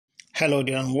Hello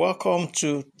there and welcome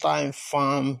to Time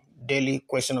Farm Daily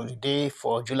Question of the Day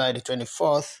for July the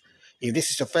 24th. If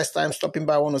this is your first time stopping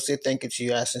by, I want to say thank you to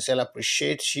you. I sincerely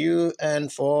appreciate you.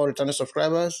 And for returning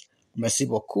subscribers, merci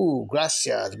beaucoup,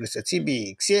 gracias, Mr.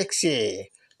 TB, xie,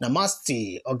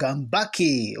 namaste,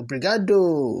 ogambaki,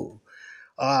 obrigado,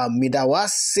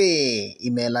 midawase,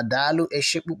 imeladalu,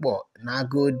 eshepupo,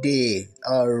 nagode.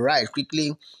 All right,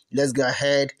 quickly, let's go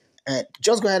ahead.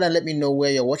 Just go ahead and let me know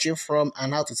where you're watching from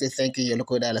and how to say thank you in your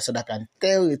local dialect so that I can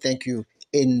tell you thank you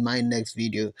in my next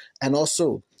video. And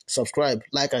also subscribe,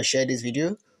 like, and share this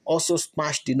video. Also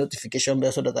smash the notification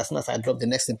bell so that as soon as I drop the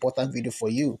next important video for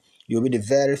you, you'll be the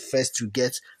very first to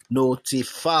get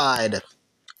notified.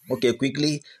 Okay,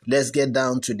 quickly, let's get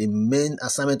down to the main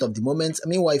assignment of the moment.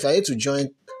 Meanwhile, if you're here to join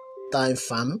Time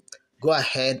Farm, go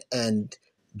ahead and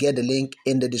get the link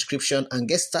in the description and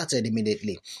get started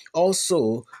immediately.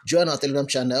 Also, join our Telegram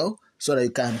channel so that you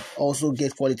can also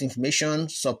get quality information,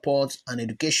 support, and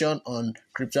education on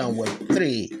crypto and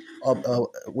Web3,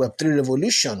 Web3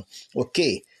 revolution.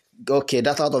 Okay,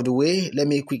 that's out of the way. Let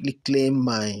me quickly claim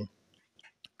my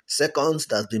seconds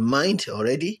that's been mined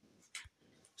already.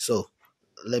 So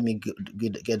let me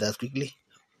get that quickly.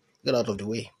 Get out of the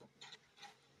way.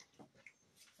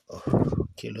 Oh,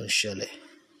 Kilo Shelley.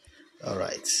 All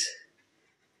right.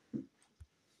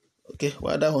 Okay,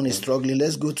 while that one is struggling,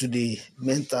 let's go to the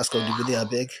main task of the video, I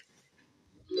beg.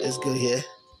 Let's go here.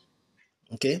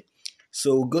 Okay,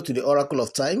 so go to the Oracle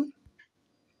of Time.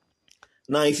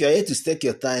 Now, if you're here to stake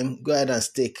your time, go ahead and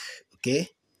stake. Okay,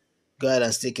 go ahead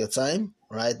and stake your time.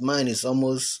 Right, mine is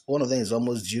almost, one of them is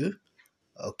almost due.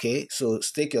 Okay, so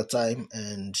stake your time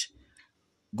and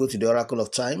go to the Oracle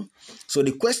of Time. So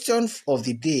the question of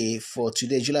the day for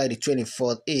today, July the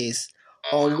 24th, is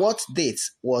on what date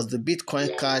was the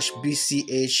Bitcoin Cash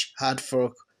BCH hard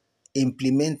fork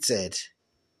implemented?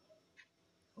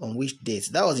 On which date?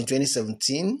 That was in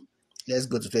 2017. Let's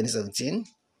go to 2017.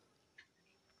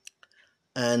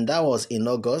 And that was in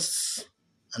August.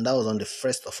 And that was on the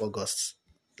 1st of August.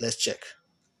 Let's check.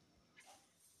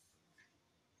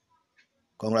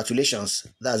 Congratulations.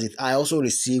 That's it. I also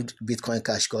received Bitcoin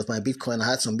Cash because my Bitcoin,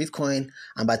 I had some Bitcoin,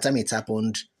 and by the time it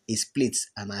happened, it split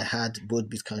and I had both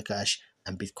Bitcoin Cash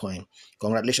and Bitcoin.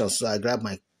 Congratulations. So I grabbed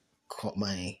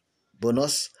my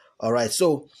bonus. All right.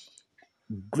 So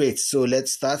great. So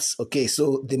let's start. Okay.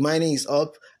 So the mining is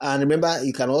up, and remember,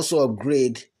 you can also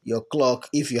upgrade your clock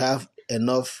if you have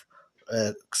enough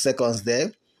seconds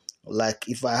there. Like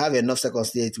if I have enough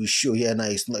seconds there, it will show here now.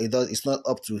 It's not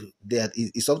up to there.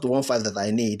 It's up to 1.5 that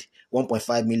I need,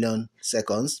 1.5 million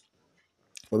seconds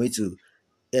for me to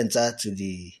enter to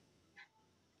the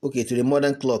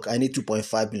modern clock. I need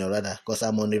 2.5 million rather, because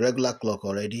I'm on the regular clock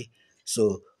already.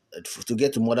 So to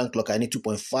get to modern clock, I need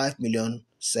 2.5 million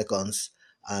seconds,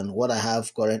 and what I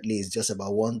have currently is just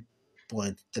about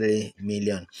 1.3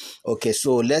 million. Okay,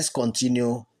 so let's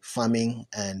continue farming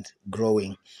and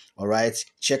growing. All right,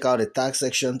 check out the tax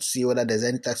section, see whether there's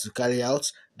any tax to carry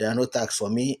out. There are no tax for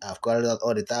me. I've carried out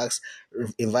all the tax.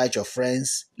 Invite your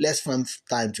friends. Let's farm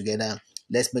time together.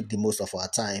 Let's make the most of our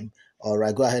time. All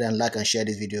right, go ahead and like and share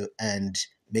this video and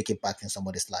make impact in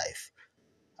somebody's life.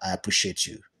 I appreciate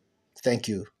you. Thank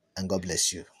you, and God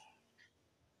bless you.